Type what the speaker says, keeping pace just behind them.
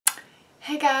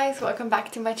Hey guys, welcome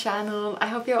back to my channel. I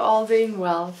hope you're all doing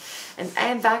well. And I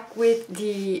am back with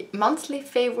the monthly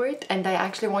favorite, and I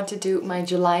actually want to do my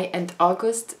July and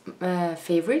August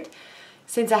favorite.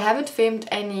 Since I haven't filmed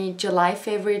any July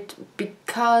favorite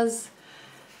because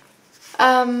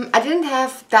I didn't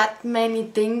have that many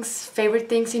favorite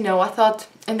things, you know. I thought,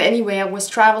 and anyway I was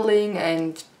traveling,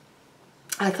 and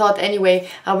I thought anyway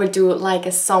I would do like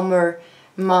a summer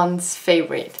month's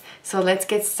favorite. So let's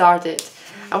get started.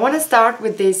 I want to start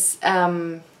with this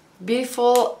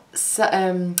beautiful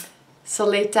Soleil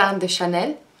Teint de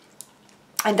Chanel,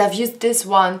 and I've used this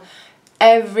one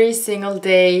every single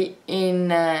day in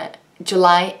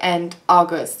July and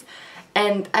August.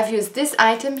 And I've used this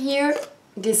item here,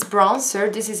 this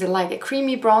bronzer. This is like a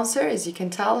creamy bronzer, as you can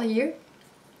tell here.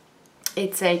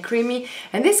 It's a creamy,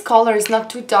 and this color is not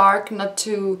too dark, not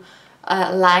too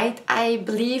light. I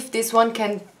believe this one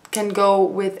can go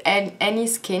with any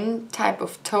skin type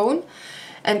of tone.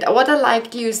 And what I like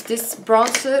to use this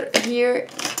bronzer here,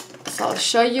 so I'll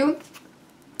show you.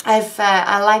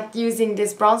 I like using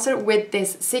this bronzer with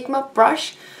this Sigma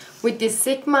brush, with this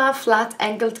Sigma flat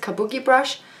angled Kabuki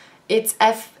brush. It's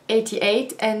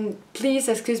F88, and please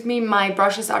excuse me, my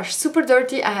brushes are super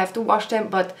dirty. I have to wash them,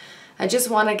 but I just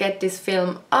want to get this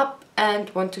film up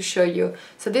and want to show you.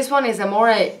 So this one is a more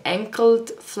angled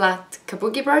flat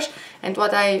Kabuki brush, and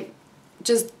what I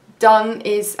just done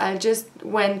is I just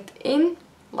went in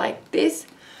like this,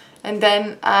 and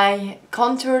then I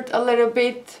contoured a little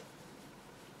bit.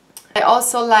 I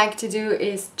also like to do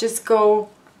is just go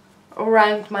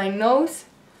around my nose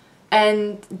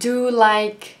and do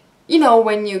like, you know,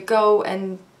 when you go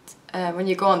and when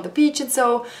you go on the beach and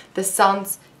so the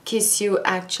suns kiss you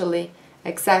actually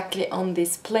exactly on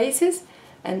these places.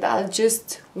 And I'll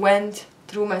just went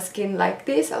through my skin like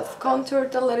this. I've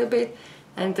contoured a little bit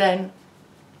and then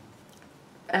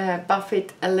buff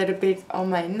it a little bit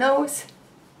on my nose,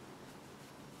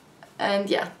 and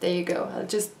yeah, there you go. I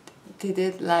just did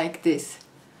it like this.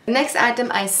 The next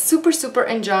item I super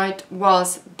enjoyed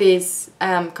was this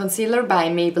concealer by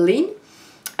Maybelline,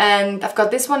 and I've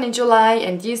got this one in July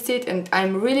and used it, and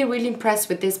I'm really impressed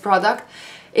with this product.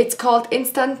 It's called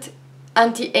Instant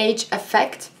Anti-Age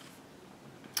Effect.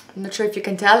 I'm not sure if you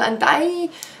can tell, and I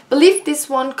believe this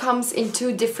one comes in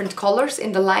two different colors,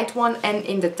 in the light one and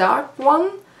in the dark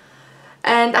one.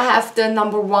 And I have the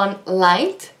 #1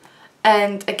 light,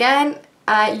 and again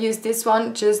I use this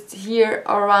one just here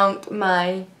around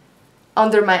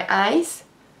under my eyes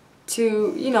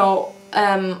to, you know,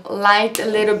 light a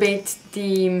little bit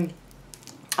the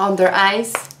under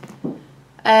eyes.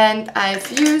 And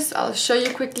I'll show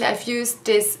you quickly, I've used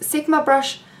this Sigma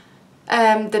brush,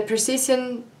 the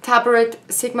Precision Tapered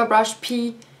Sigma brush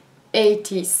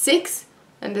P86,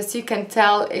 and as you can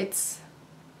tell it's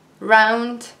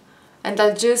round, and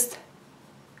I'll just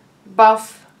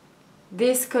buff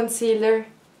this concealer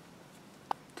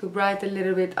to brighten a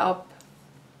little bit up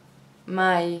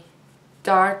my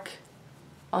dark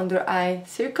under eye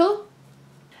circle.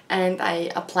 And I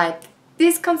applied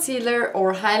this concealer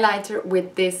or highlighter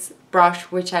with this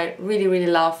brush, which I really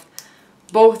love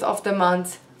both of the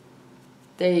months.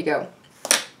 There you go.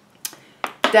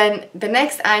 Then the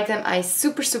next item I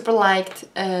super liked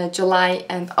July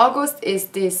and August is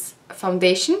this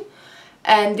foundation,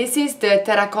 and this is the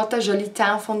Terracotta Joli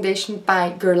Teint foundation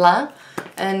by Guerlain,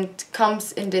 and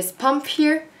comes in this pump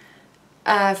here.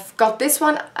 I've got this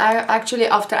one actually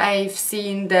after I've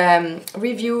seen the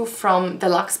review from the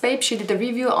Luxe Babe. She did a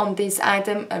review on this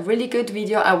item, a really good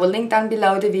video. I will link down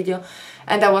below the video,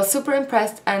 and I was super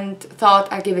impressed and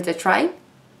thought I'd give it a try.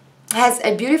 It has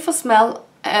a beautiful smell.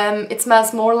 It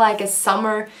smells more like a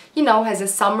summer, you know, has a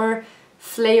summer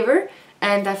flavor,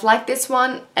 and I've liked this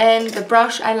one. And the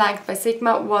brush I liked by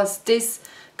Sigma was this,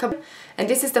 and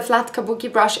this is the flat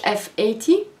Kabuki brush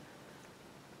F80,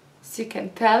 as you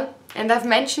can tell. And I've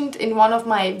mentioned in one of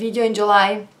my video in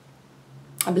July,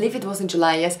 I believe it was in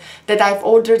July, yes, that I've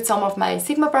ordered some of my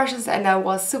Sigma brushes, and I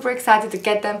was super excited to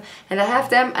get them, and I have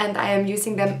them, and I am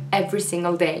using them every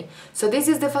single day. So this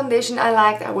is the foundation I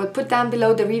liked. I will put down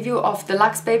below the review of the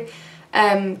Luxe Babe.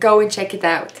 Go and check it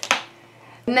out.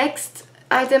 Next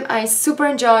item I super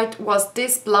enjoyed was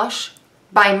this blush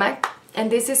by MAC,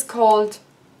 and this is called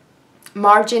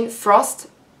Margin Frost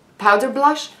Powder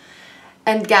Blush.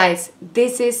 And guys,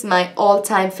 this is my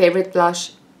all-time favorite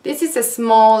blush. This is a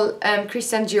small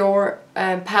Christian Dior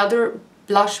powder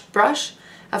blush brush.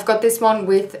 I've got this one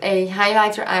with a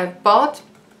highlighter I've bought.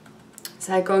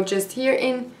 So I go just here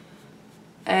in,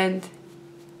 and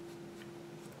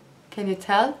can you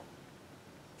tell?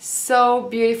 So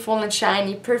beautiful and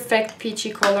shiny, perfect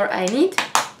peachy color I need.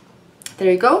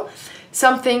 There you go.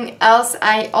 Something else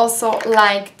I also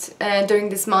liked during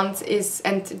this month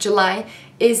and July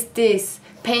is this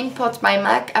paint pot by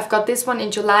MAC. I've got this one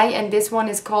in July, and this one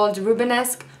is called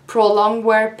Rubenesce Pro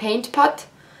Longwear Paint Pot.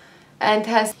 And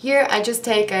has here, I just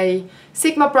take a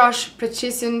Sigma brush,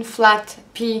 Precision Flat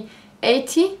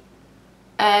P80,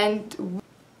 and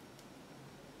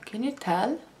can you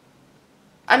tell?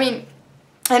 I mean,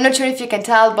 I'm not sure if you can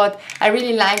tell, but I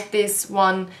really like this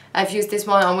one. I've used this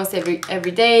one almost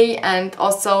every day, and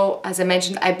also, as I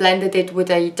mentioned, I blended it with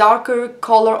a darker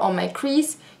color on my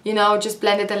crease, you know, just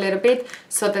blend it a little bit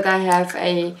so that I have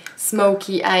a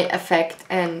smoky eye effect.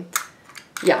 And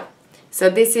yeah, so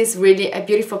this is really a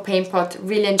beautiful paint pot.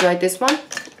 Really enjoyed this one.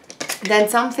 Then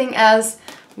something else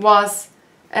was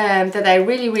that I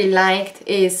really liked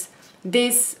is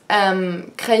this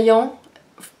crayon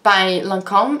by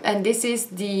Lancôme, and this is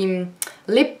the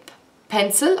lip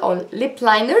pencil or lip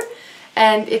liner,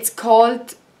 and it's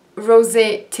called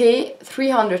Rosé T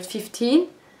 315.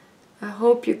 I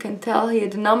hope you can tell here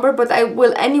the number, but I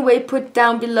will anyway put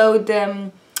down below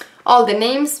all the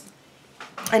names,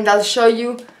 and I'll show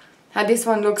you how this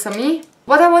one looks on me.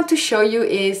 What I want to show you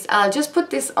is, I'll just put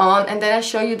this on and then I'll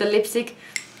show you the lipstick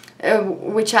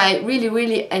which I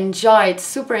really enjoyed,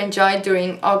 super enjoyed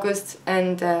during August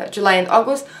and July and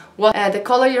August, was the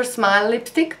Color Your Smile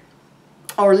lipstick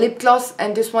or lip gloss,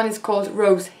 and this one is called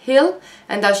Rose Hill,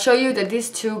 and I'll show you that these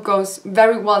two goes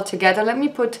very well together. Let me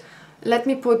put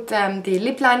the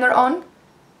lip liner on.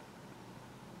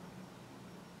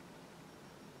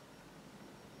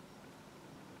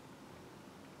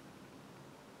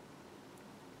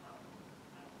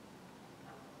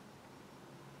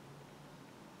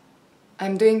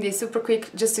 I'm doing this super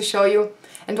quick just to show you.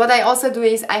 And what I also do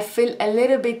is I fill a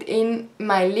little bit in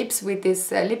my lips with this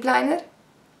lip liner.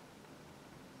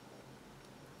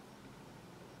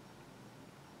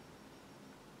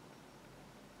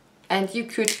 And you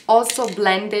could also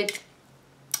blend it,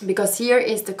 because here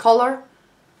is the color.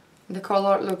 The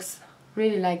color looks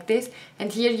really like this.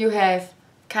 And here you have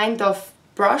kind of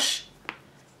brush.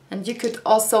 And you could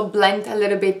also blend a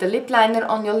little bit the lip liner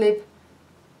on your lip.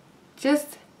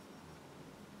 Just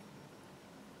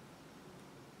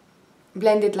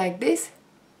blend it like this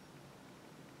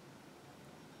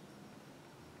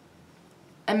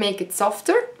and make it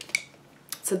softer.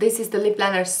 So this is the lip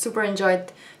liner I super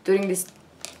enjoyed during these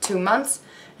 2 months.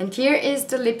 And here is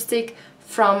the lipstick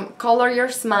from Color Your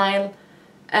Smile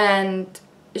and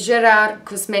Gerard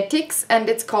Cosmetics, and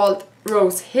it's called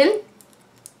Rose Hill.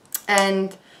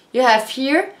 And you have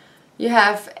here, you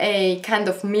have a kind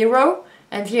of mirror,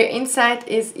 and here inside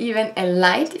is even a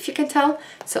light, if you can tell.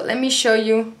 So let me show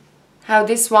you how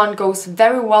this one goes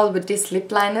very well with this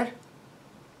lip liner.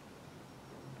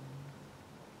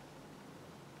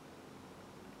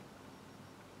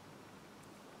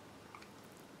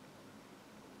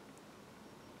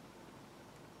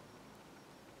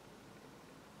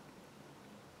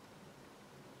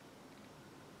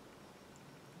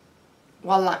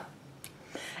 Voila.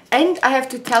 And I have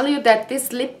to tell you that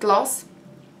this lip gloss,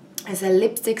 as a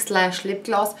lipstick slash lip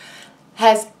gloss,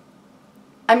 has,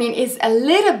 I mean, it's a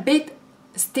little bit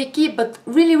sticky, but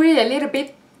really a little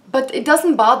bit, but it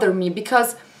doesn't bother me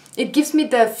because it gives me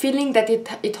the feeling that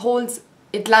it holds,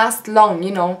 it lasts long,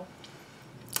 you know.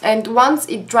 And once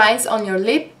it dries on your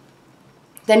lip,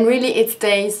 then really it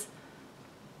stays,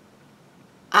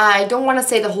 I don't want to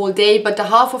say the whole day, but the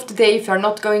half of the day, if you're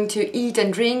not going to eat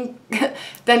and drink,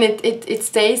 then it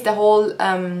stays the whole,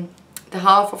 the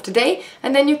half of the day.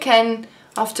 And then you can,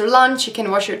 after lunch, you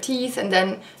can wash your teeth and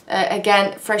then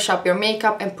again fresh up your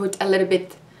makeup and put a little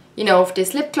bit, you know, of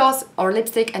this lip gloss or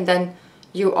lipstick, and then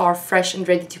you are fresh and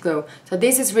ready to go. So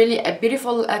this is really a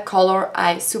beautiful color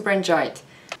I super enjoyed.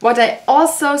 What I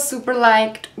also super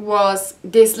liked was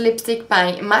this lipstick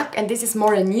by MAC, and this is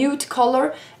more a nude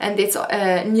color, and it's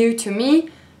new to me.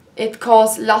 It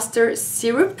calls Luster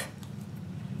Syrup,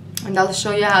 and I'll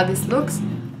show you how this looks.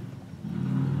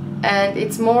 And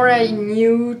it's more a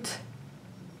nude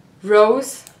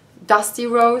rose, dusty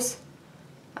rose.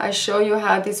 I'll show you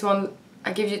how this one,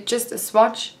 I give you just a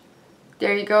swatch.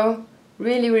 There you go,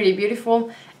 really beautiful.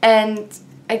 And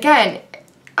again,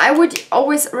 I would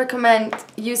always recommend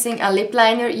using a lip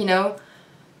liner, you know.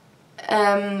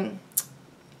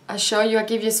 I'll show you, I'll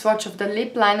give you a swatch of the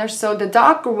lip liner. So the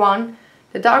dark one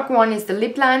is the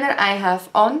lip liner I have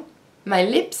on my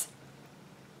lips,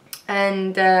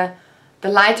 and the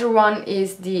lighter one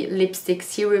is the lipstick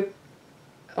syrup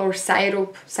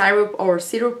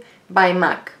by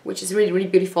MAC, which is really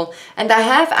beautiful. And I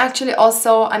have actually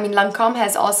also, I mean, Lancôme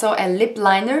has also a lip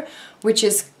liner which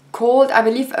is called, I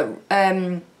believe,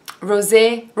 Rose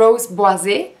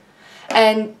Boisé,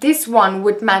 And this one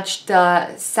would match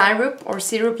the syrup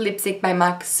lipstick by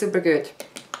MAC super good.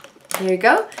 There you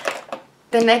go.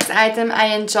 The next item I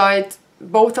enjoyed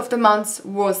both of the months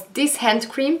was this hand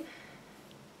cream.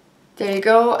 There you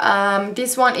go.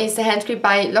 This one is the hand cream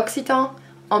by L'Occitane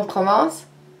en Provence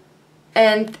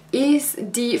and is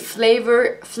the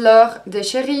flavor Fleur de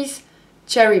Cerise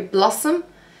Cherry Blossom.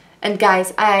 And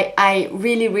guys, I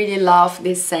really love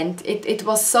this scent. It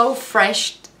was so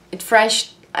fresh.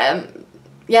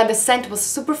 Yeah, the scent was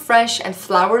super fresh and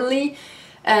flowery.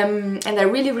 And I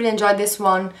really enjoyed this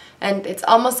one, and it's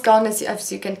almost gone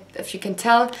as you can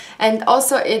tell. And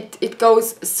also it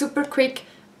goes super quick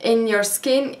in your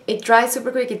skin. It dries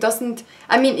super quick. It doesn't,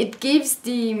 I mean, it gives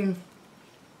the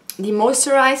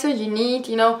moisturizer you need,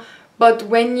 you know, but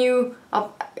when you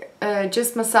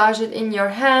just massage it in your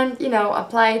hand, you know,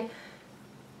 apply it,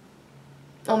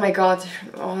 oh my god,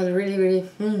 oh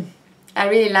I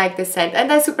really like this scent,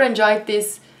 and I super enjoyed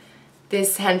this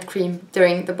hand cream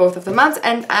during both of the months,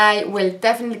 and I will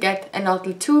definitely get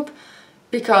another tube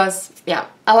because yeah,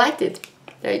 I liked it.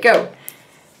 There you go.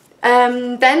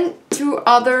 Then two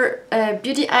other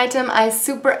beauty item I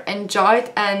super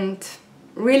enjoyed and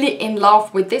really in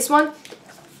love with this one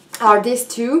are these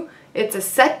two. It's a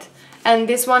set, and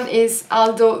this one is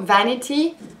Aldo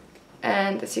Vanidi,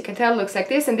 and as you can tell, it looks like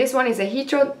this, and this one is a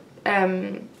hydro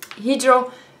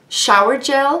shower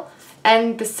gel,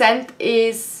 and the scent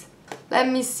is, let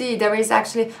me see, there is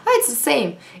actually, oh, it's the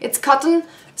same, it's cotton.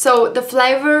 So the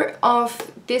flavor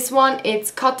of this one,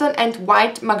 it's cotton and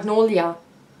white magnolia.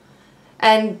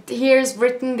 And here's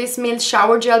written, this mild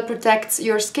shower gel protects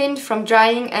your skin from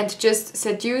drying and just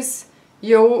seduce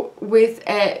you with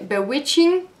a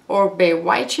bewitching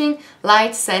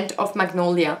light scent of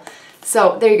magnolia.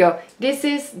 So there you go. This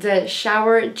is the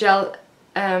shower gel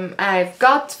I've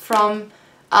got from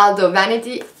Aldo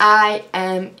Vanidi. I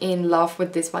am in love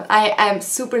with this one. I am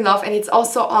super in love, and it's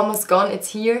also almost gone.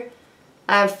 It's here.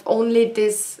 I have only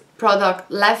this product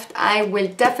left. I will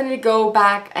definitely go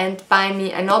back and buy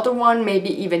me another one, maybe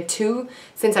even two,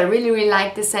 since I really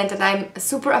like this scent, and I'm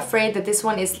super afraid that this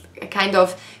one is a kind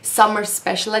of summer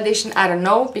special edition. I don't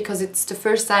know, because it's the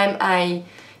first time I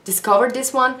discovered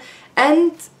this one.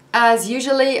 And as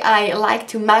usually I like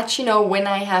to match, you know, when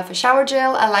I have a shower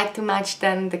gel, I like to match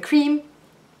then the cream.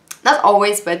 Not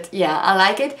always, but yeah, I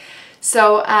like it.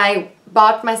 So I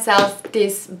bought myself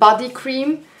this body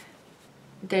cream.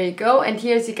 There you go. And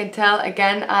here, as you can tell,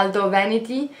 again, Aldo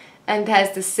Vanidi, and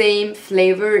has the same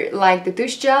flavor like the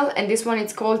douche gel. And this one,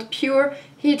 it's called Pure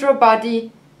Hydro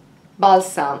Body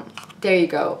Balsam. There you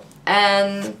go.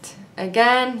 And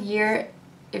again, here,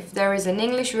 if there is an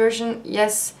English version,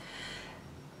 yes.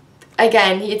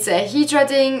 Again, it's a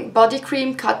hydrating body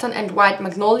cream, cotton and white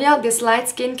magnolia. This light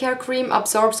skincare cream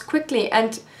absorbs quickly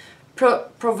and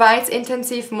provides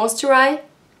intensive moisture,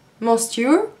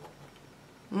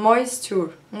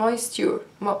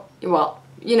 well,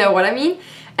 you know what I mean,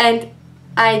 and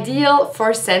ideal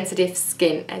for sensitive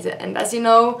skin. And as you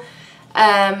know,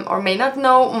 or may not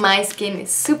know, my skin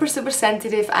is super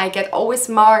sensitive. I get always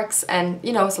marks, and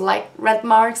you know, so like red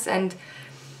marks, and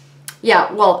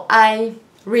yeah, well, I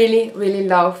really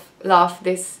love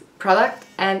this product,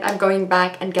 and I'm going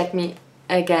back and get me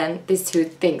again these two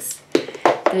things.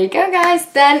 There you go, guys.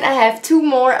 Then I have two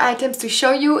more items to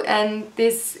show you, and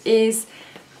this is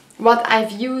what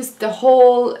I've used the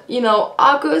whole, you know,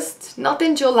 August, not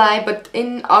in July, but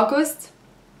in August,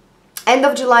 end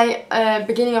of July,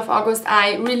 beginning of August.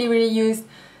 I really used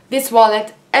this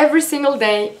wallet every single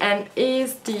day, and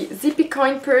is the zippy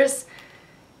coin purse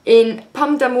in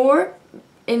Pomme d'Amour,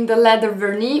 in the leather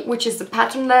Vernis, which is the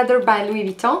pattern leather by Louis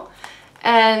Vuitton.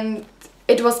 And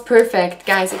it was perfect,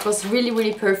 guys. It was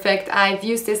really perfect. I've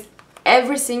used this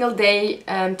every single day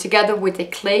together with a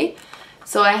clay.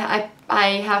 So I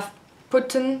have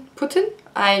put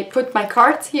my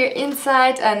cards here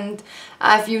inside, and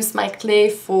I've used my clay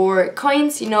for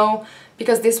coins, you know,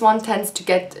 because this one tends to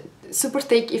get super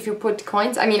thick if you put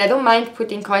coins. I mean, I don't mind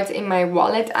putting coins in my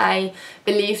wallet. I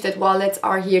believe that wallets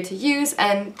are here to use,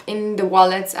 and in the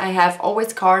wallets I have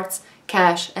always cards,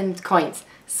 cash and coins.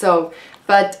 So,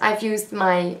 but I've used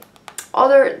the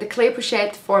clay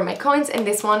pochette for my coins, and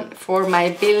this one for my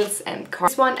bills and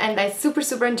cards. This one, and I super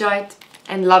enjoyed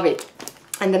and love it.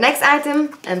 And the next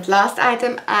item and last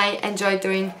item I enjoyed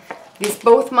during these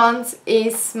both months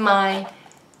is my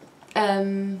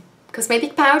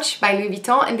cosmetic pouch by Louis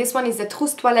Vuitton, and this one is the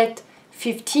Trousse Toilette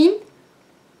 15.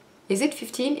 Is it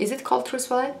 15? Is it called Trousse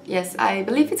Toilette? Yes, I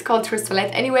believe it's called Trousse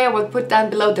Toilette. Anyway, I will put down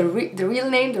below the real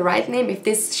name, the right name, if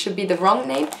this should be the wrong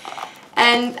name.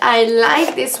 And I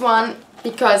like this one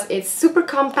because it's super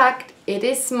compact, it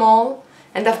is small,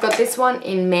 And I've got this one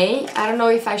in May. I don't know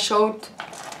if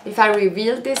I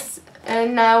revealed this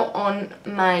now on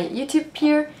my YouTube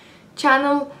here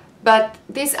channel, but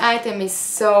this item is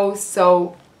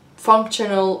so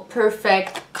functional,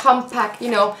 perfect, compact,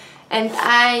 you know, and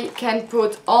I can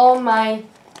put all my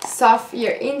stuff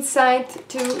here inside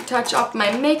to touch up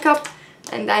my makeup.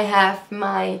 And I have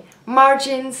my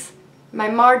margins, my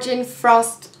margin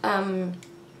frost,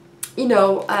 you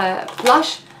know,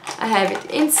 blush. I have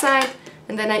it inside,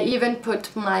 and then I even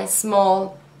put my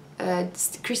small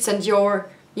Christian Dior,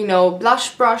 you know,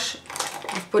 blush brush.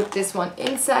 I've put this one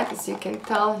inside, as you can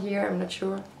tell here. I'm not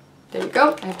sure. There you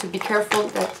go. I have to be careful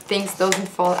that things doesn't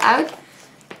fall out.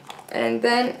 And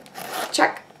then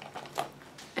check.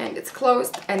 And it's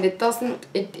closed, and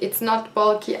it's not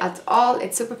bulky at all.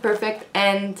 It's super perfect.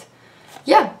 And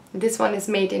yeah, this one is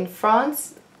made in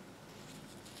France,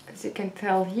 as you can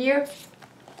tell here.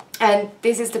 And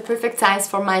this is the perfect size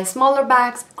for my smaller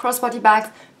bags, crossbody bags.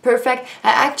 Perfect. I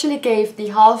actually gave the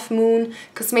Half Moon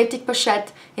cosmetic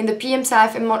pochette in the PM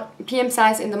size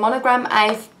in the monogram.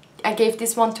 I gave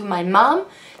this one to my mom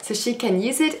so she can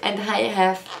use it, and I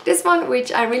have this one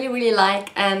which I really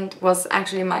like and was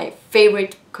actually my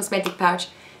favorite cosmetic pouch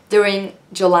during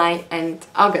July and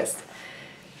August.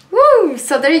 Woo!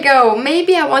 So there you go.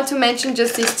 Maybe I want to mention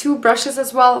just these two brushes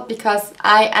as well, because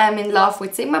I am in love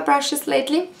with Sigma brushes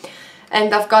lately,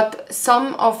 and I've got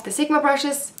some of the Sigma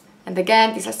brushes, and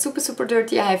again these are super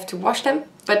dirty. I have to wash them,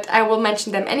 but I will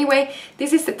mention them anyway.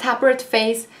 This is the Tapered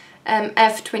Face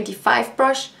F25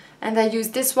 brush, and I use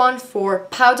this one for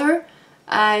powder.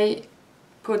 I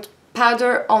put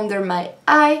powder under my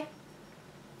eye,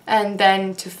 and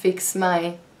then to fix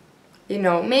my, you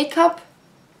know, makeup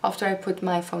after I put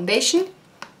my foundation.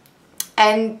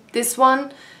 And this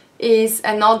one is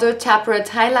another Tapered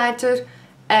highlighter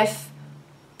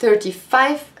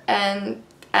F35, and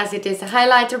as it is a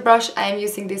highlighter brush, I am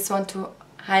using this one to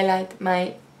highlight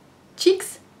my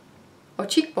cheeks or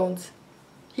cheekbones.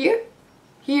 Here,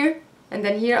 here, and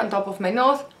then here on top of my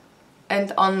nose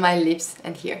and on my lips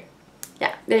and here.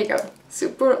 Yeah, there you go.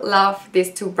 Super love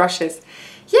these two brushes.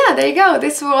 Yeah, there you go.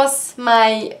 This was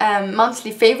my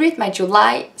monthly favorite, my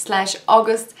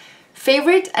July/August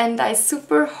favorite, and I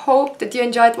super hope that you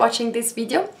enjoyed watching this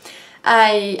video.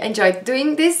 I enjoyed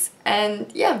doing this, and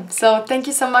yeah, so thank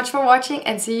you so much for watching,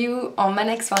 and see you on my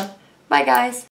next one. Bye guys!